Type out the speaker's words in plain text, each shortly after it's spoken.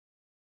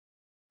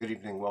Good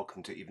evening.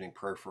 Welcome to evening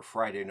prayer for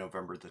Friday,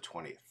 November the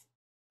 20th.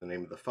 In the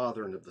name of the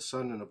Father, and of the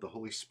Son, and of the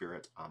Holy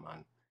Spirit.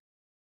 Amen.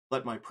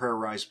 Let my prayer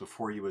rise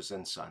before you as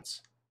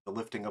incense, the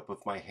lifting up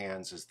of my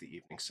hands as the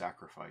evening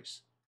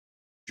sacrifice.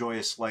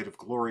 Joyous light of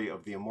glory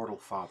of the immortal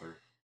Father,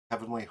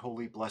 heavenly,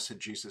 holy, blessed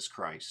Jesus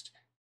Christ,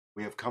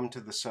 we have come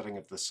to the setting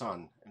of the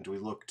sun, and we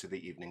look to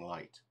the evening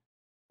light.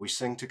 We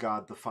sing to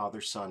God the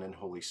Father, Son, and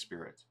Holy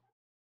Spirit.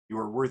 You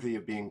are worthy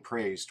of being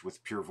praised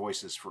with pure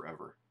voices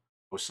forever.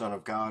 O Son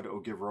of God, O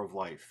Giver of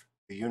life,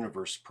 the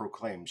universe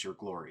proclaims your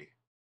glory.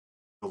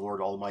 The Lord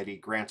Almighty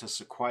grant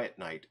us a quiet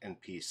night and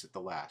peace at the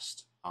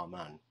last.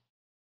 Amen.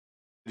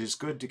 It is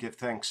good to give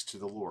thanks to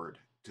the Lord,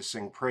 to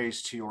sing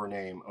praise to your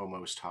name, O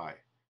Most High,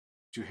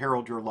 to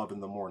herald your love in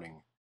the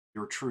morning,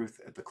 your truth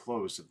at the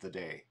close of the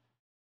day.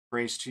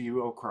 Praise to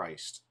you, O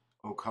Christ.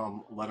 O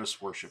come, let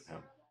us worship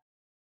him.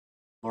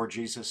 Lord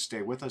Jesus,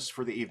 stay with us,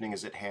 for the evening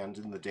is at hand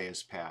and the day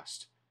is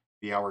past.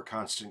 Be our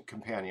constant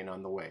companion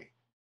on the way.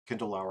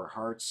 Kindle our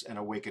hearts and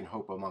awaken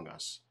hope among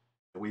us,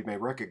 that we may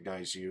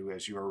recognize you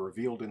as you are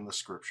revealed in the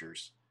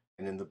Scriptures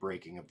and in the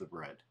breaking of the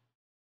bread.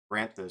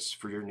 Grant this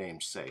for your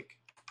name's sake.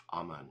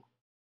 Amen.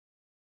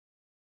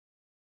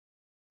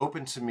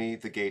 Open to me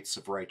the gates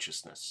of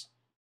righteousness,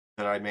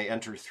 that I may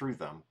enter through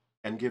them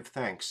and give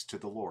thanks to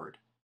the Lord.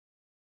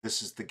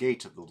 This is the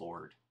gate of the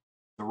Lord.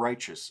 The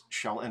righteous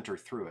shall enter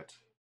through it.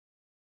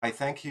 I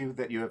thank you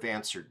that you have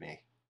answered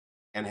me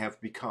and have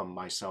become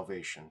my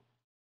salvation.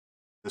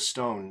 The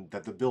stone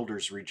that the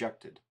builders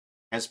rejected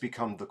has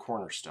become the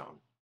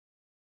cornerstone.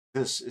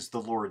 This is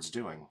the Lord's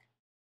doing.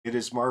 It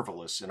is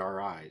marvelous in our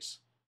eyes.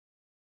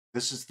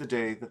 This is the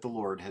day that the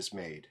Lord has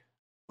made.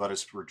 Let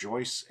us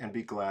rejoice and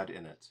be glad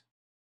in it.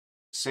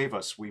 Save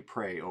us, we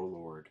pray, O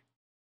Lord.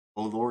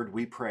 O Lord,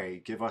 we pray,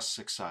 give us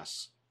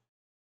success.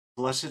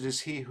 Blessed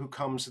is he who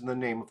comes in the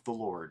name of the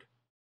Lord.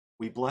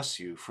 We bless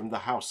you from the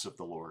house of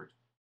the Lord.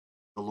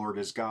 The Lord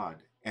is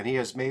God, and he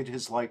has made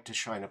his light to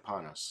shine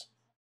upon us.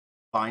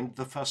 Bind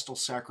the festal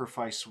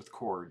sacrifice with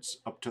cords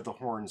up to the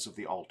horns of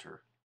the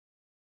altar.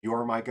 You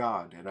are my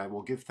God, and I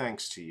will give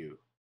thanks to you.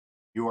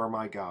 You are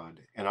my God,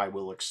 and I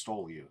will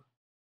extol you.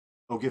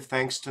 O give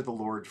thanks to the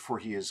Lord, for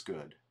he is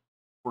good,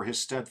 for his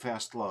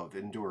steadfast love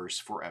endures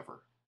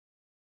forever.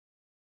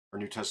 Our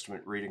New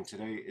Testament reading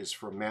today is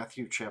from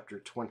Matthew chapter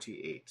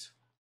 28.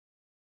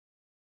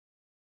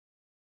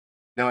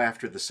 Now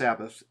after the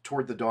Sabbath,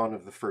 toward the dawn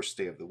of the first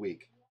day of the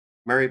week,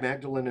 Mary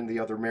Magdalene and the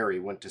other Mary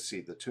went to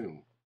see the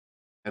tomb.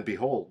 And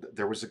behold,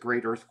 there was a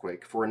great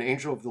earthquake, for an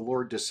angel of the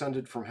Lord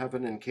descended from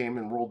heaven and came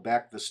and rolled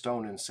back the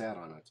stone and sat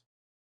on it.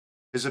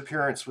 His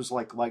appearance was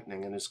like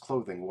lightning, and his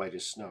clothing white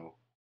as snow.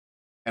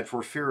 And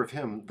for fear of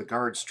him, the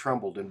guards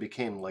trembled and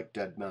became like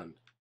dead men.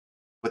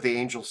 But the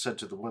angel said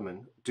to the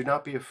women, Do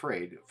not be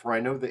afraid, for I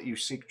know that you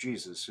seek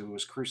Jesus who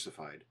was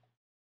crucified.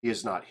 He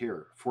is not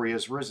here, for he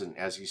has risen,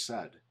 as he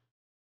said.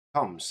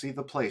 Come, see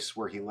the place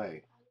where he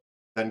lay.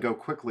 Then go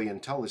quickly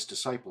and tell his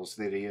disciples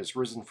that he has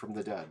risen from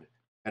the dead.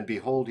 And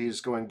behold, he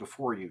is going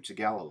before you to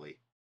Galilee.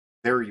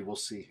 There you will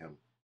see him.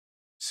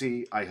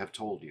 See, I have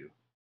told you.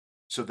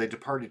 So they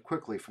departed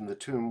quickly from the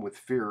tomb with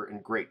fear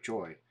and great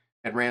joy,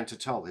 and ran to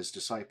tell his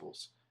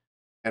disciples.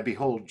 And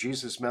behold,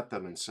 Jesus met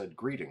them and said,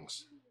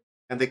 Greetings.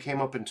 And they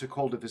came up and took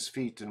hold of his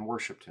feet and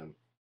worshipped him.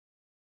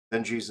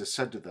 Then Jesus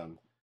said to them,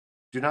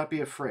 Do not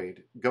be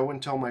afraid. Go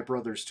and tell my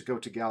brothers to go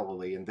to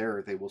Galilee, and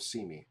there they will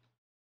see me.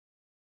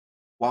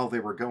 While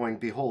they were going,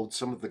 behold,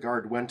 some of the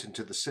guard went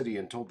into the city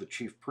and told the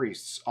chief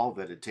priests all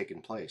that had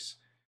taken place.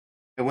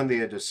 And when they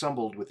had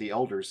assembled with the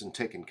elders and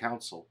taken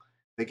counsel,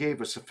 they gave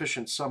a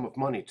sufficient sum of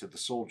money to the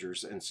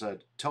soldiers and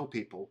said, Tell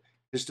people,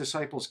 his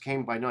disciples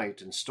came by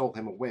night and stole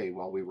him away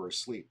while we were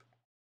asleep.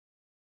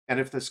 And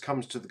if this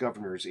comes to the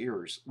governor's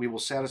ears, we will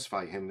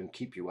satisfy him and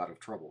keep you out of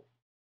trouble.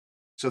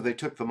 So they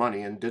took the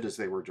money and did as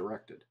they were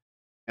directed.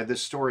 And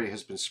this story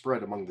has been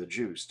spread among the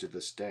Jews to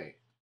this day.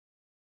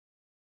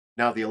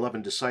 Now the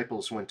 11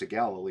 disciples went to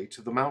Galilee,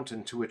 to the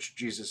mountain to which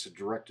Jesus had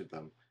directed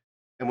them.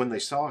 And when they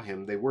saw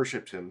him, they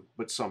worshipped him,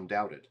 but some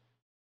doubted.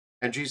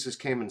 And Jesus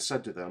came and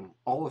said to them,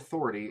 All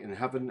authority in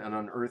heaven and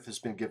on earth has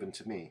been given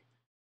to me.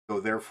 Go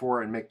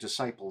therefore and make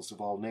disciples of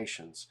all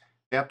nations,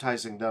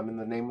 baptizing them in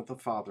the name of the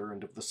Father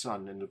and of the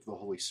Son and of the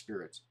Holy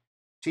Spirit,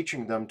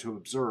 teaching them to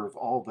observe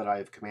all that I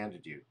have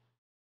commanded you.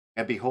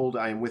 And behold,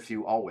 I am with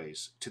you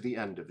always, to the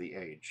end of the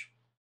age.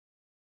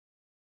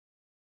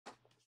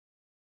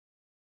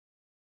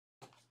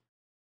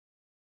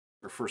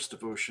 Our first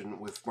devotion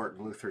with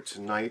Martin Luther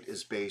tonight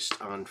is based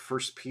on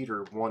 1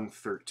 Peter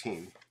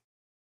 1:13.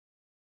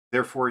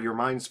 Therefore, your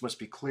minds must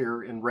be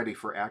clear and ready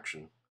for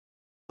action.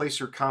 Place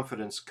your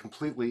confidence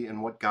completely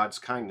in what God's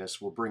kindness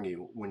will bring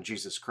you when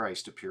Jesus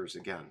Christ appears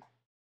again.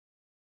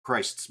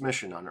 Christ's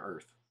mission on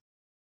earth.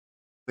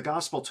 The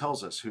gospel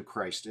tells us who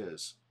Christ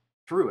is.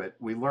 Through it,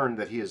 we learn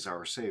that he is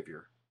our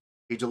Savior.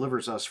 He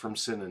delivers us from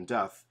sin and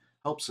death,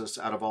 helps us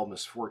out of all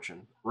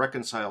misfortune,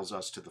 reconciles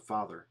us to the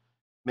Father,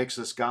 makes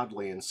us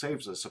godly, and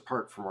saves us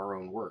apart from our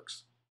own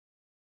works.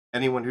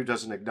 Anyone who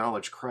doesn't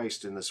acknowledge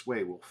Christ in this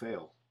way will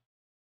fail.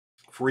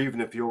 For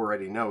even if you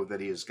already know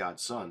that he is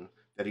God's Son,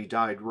 that he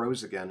died,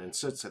 rose again, and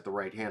sits at the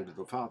right hand of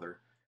the Father,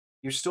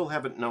 you still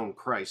haven't known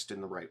Christ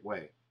in the right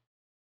way.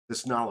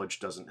 This knowledge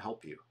doesn't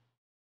help you.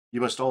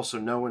 You must also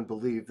know and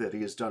believe that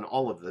he has done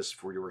all of this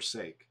for your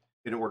sake,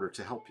 in order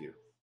to help you.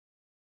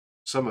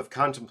 Some have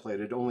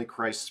contemplated only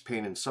Christ's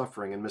pain and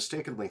suffering and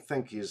mistakenly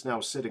think he is now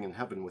sitting in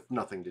heaven with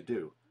nothing to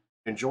do,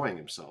 enjoying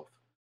himself.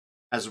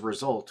 As a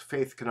result,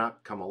 faith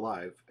cannot come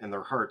alive, and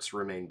their hearts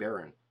remain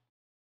barren.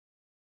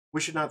 We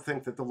should not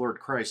think that the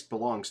Lord Christ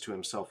belongs to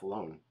himself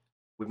alone.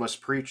 We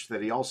must preach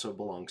that he also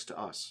belongs to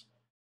us.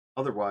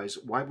 Otherwise,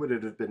 why would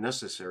it have been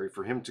necessary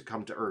for him to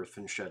come to earth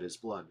and shed his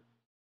blood?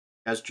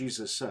 As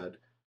Jesus said,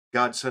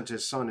 God sent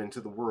his Son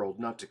into the world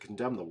not to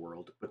condemn the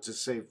world, but to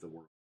save the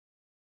world.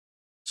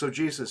 So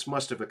Jesus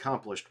must have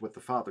accomplished what the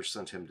Father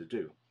sent him to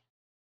do.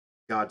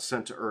 God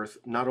sent to earth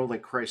not only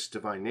Christ's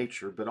divine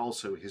nature, but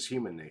also his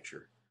human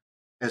nature.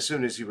 As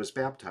soon as he was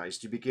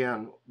baptized, he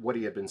began what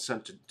he had been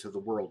sent to the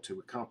world to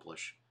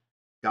accomplish.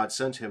 God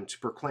sent him to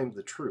proclaim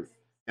the truth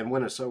and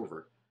win us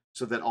over,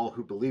 so that all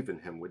who believe in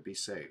him would be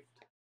saved.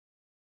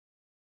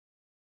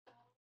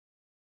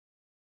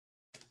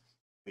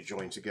 We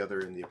join together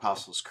in the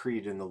Apostles'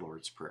 Creed and the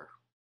Lord's Prayer.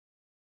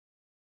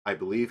 I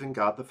believe in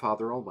God the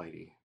Father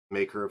Almighty,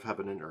 maker of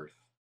heaven and earth,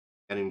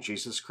 and in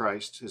Jesus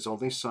Christ, his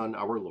only Son,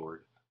 our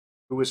Lord,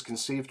 who was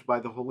conceived by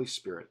the Holy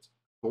Spirit,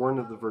 born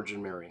of the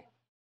Virgin Mary,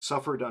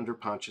 suffered under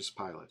Pontius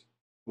Pilate,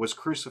 was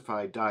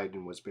crucified, died,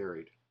 and was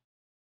buried.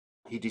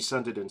 He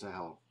descended into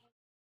hell.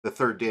 The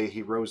third day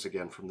he rose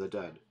again from the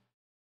dead.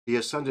 He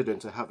ascended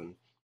into heaven,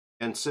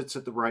 and sits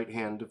at the right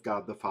hand of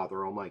God the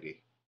Father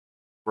Almighty.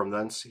 From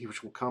thence he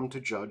will come to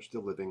judge the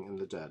living and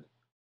the dead.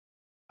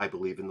 I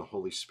believe in the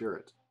Holy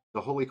Spirit,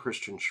 the holy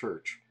Christian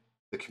Church,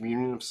 the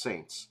communion of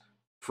saints,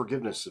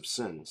 forgiveness of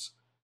sins,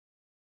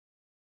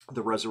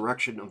 the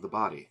resurrection of the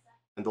body,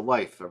 and the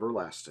life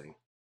everlasting.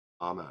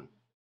 Amen.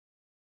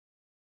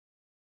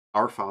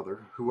 Our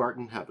Father, who art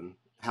in heaven,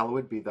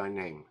 hallowed be thy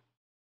name.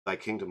 Thy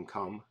kingdom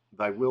come,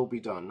 thy will be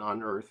done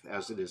on earth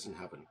as it is in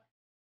heaven.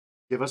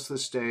 Give us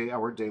this day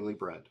our daily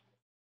bread,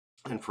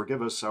 and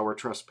forgive us our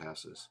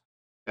trespasses,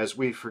 as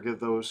we forgive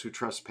those who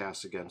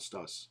trespass against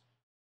us.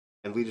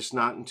 And lead us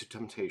not into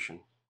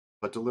temptation,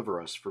 but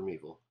deliver us from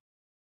evil.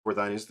 For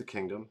thine is the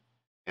kingdom,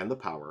 and the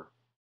power,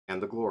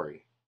 and the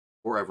glory,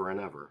 forever and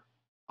ever.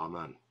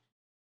 Amen.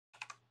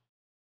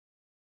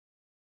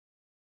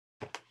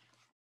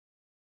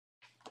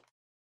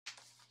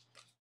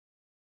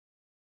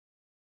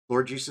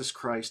 Lord Jesus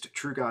Christ,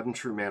 true God and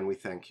true man, we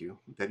thank you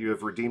that you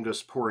have redeemed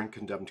us poor and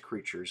condemned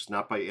creatures,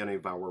 not by any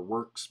of our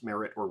works,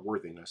 merit, or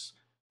worthiness,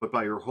 but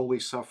by your holy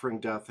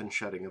suffering, death, and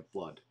shedding of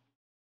blood.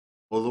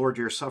 O Lord,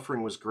 your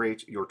suffering was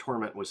great, your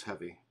torment was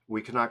heavy.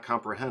 We cannot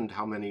comprehend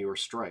how many your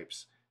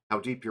stripes, how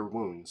deep your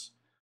wounds,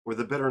 or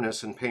the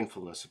bitterness and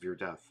painfulness of your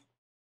death.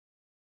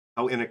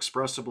 How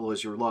inexpressible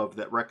is your love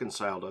that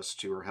reconciled us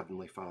to your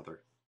heavenly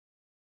Father.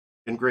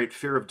 In great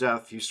fear of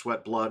death, you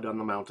sweat blood on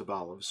the Mount of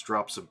Olives,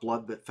 drops of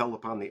blood that fell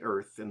upon the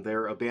earth, and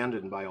there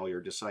abandoned by all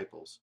your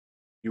disciples.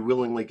 You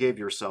willingly gave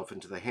yourself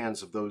into the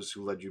hands of those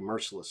who led you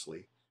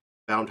mercilessly,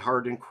 bound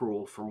hard and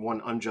cruel from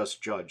one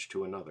unjust judge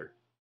to another.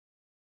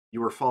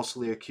 You were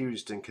falsely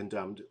accused and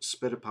condemned,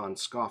 spit upon,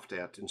 scoffed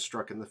at, and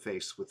struck in the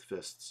face with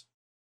fists.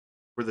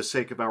 For the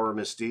sake of our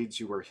misdeeds,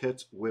 you were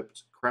hit,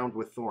 whipped, crowned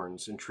with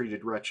thorns, and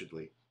treated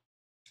wretchedly,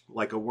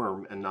 like a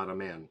worm and not a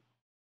man.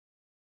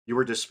 You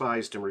were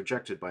despised and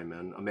rejected by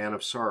men, a man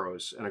of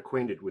sorrows and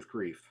acquainted with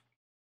grief,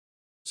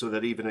 so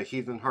that even a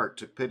heathen heart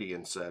took pity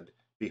and said,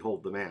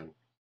 Behold the man.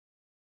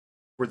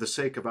 For the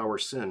sake of our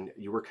sin,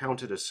 you were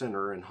counted a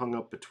sinner and hung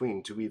up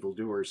between two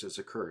evildoers as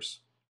a curse.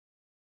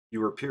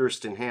 You were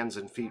pierced in hands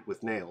and feet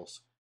with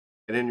nails,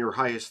 and in your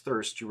highest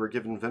thirst you were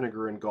given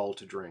vinegar and gall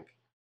to drink.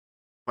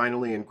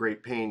 Finally, in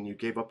great pain, you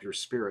gave up your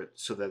spirit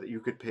so that you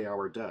could pay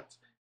our debt,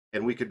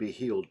 and we could be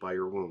healed by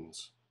your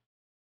wounds.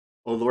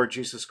 O Lord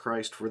Jesus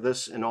Christ, for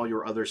this and all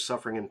your other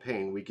suffering and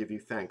pain, we give you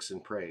thanks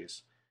and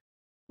praise.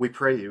 We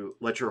pray you,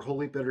 let your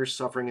holy bitter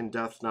suffering and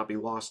death not be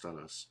lost on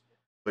us,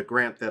 but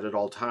grant that at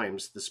all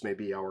times this may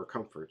be our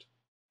comfort,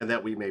 and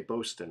that we may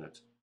boast in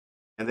it,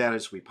 and that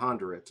as we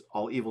ponder it,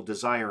 all evil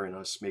desire in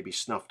us may be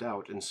snuffed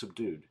out and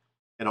subdued,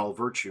 and all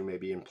virtue may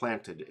be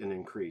implanted and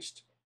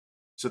increased,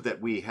 so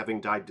that we, having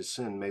died to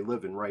sin, may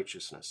live in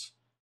righteousness,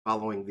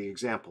 following the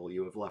example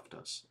you have left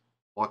us,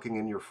 walking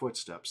in your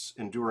footsteps,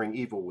 enduring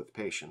evil with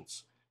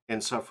patience,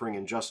 and suffering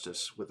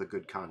injustice with a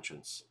good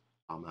conscience.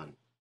 Amen.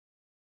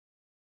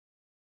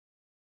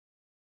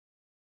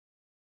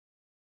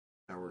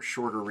 Our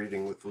shorter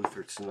reading with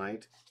Luther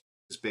tonight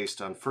is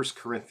based on 1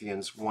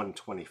 Corinthians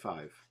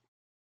 1:25.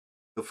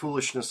 The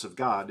foolishness of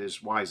God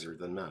is wiser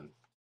than men.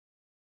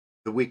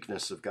 The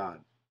weakness of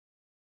God.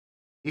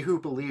 He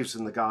who believes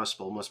in the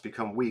gospel must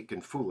become weak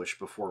and foolish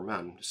before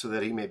men, so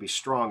that he may be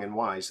strong and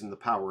wise in the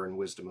power and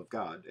wisdom of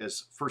God,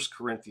 as 1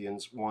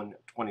 Corinthians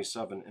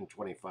 1:27 and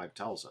 25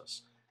 tells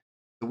us.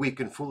 The weak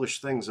and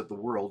foolish things of the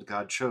world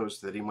God chose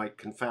that he might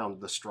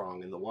confound the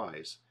strong and the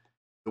wise.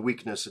 The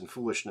weakness and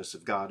foolishness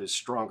of God is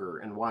stronger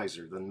and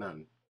wiser than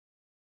men.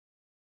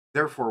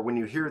 Therefore, when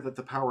you hear that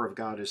the power of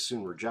God is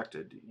soon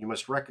rejected, you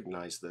must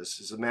recognize this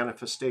as a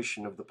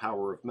manifestation of the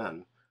power of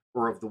men,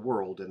 or of the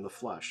world in the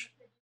flesh.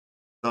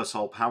 Thus,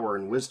 all power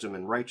and wisdom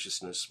and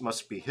righteousness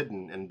must be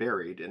hidden and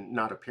buried and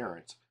not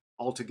apparent,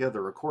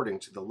 altogether according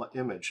to the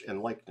image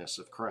and likeness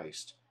of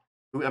Christ,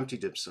 who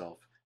emptied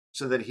himself,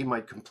 so that he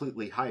might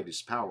completely hide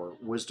his power,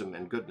 wisdom,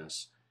 and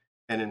goodness,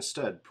 and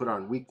instead put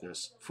on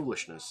weakness,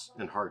 foolishness,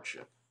 and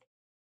hardship.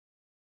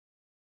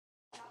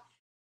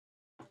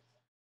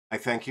 I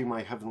thank you,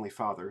 my heavenly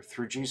Father,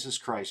 through Jesus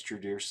Christ, your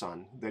dear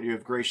Son, that you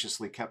have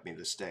graciously kept me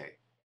this day.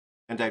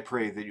 And I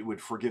pray that you would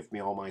forgive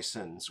me all my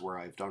sins where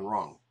I have done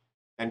wrong,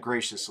 and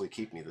graciously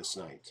keep me this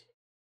night.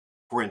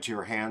 For into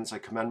your hands I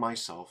commend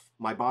myself,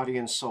 my body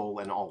and soul,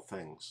 and all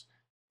things.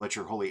 Let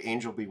your holy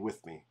angel be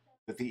with me,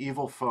 that the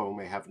evil foe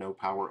may have no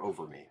power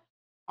over me.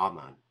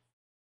 Amen.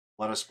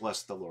 Let us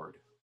bless the Lord.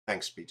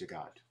 Thanks be to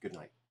God. Good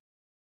night.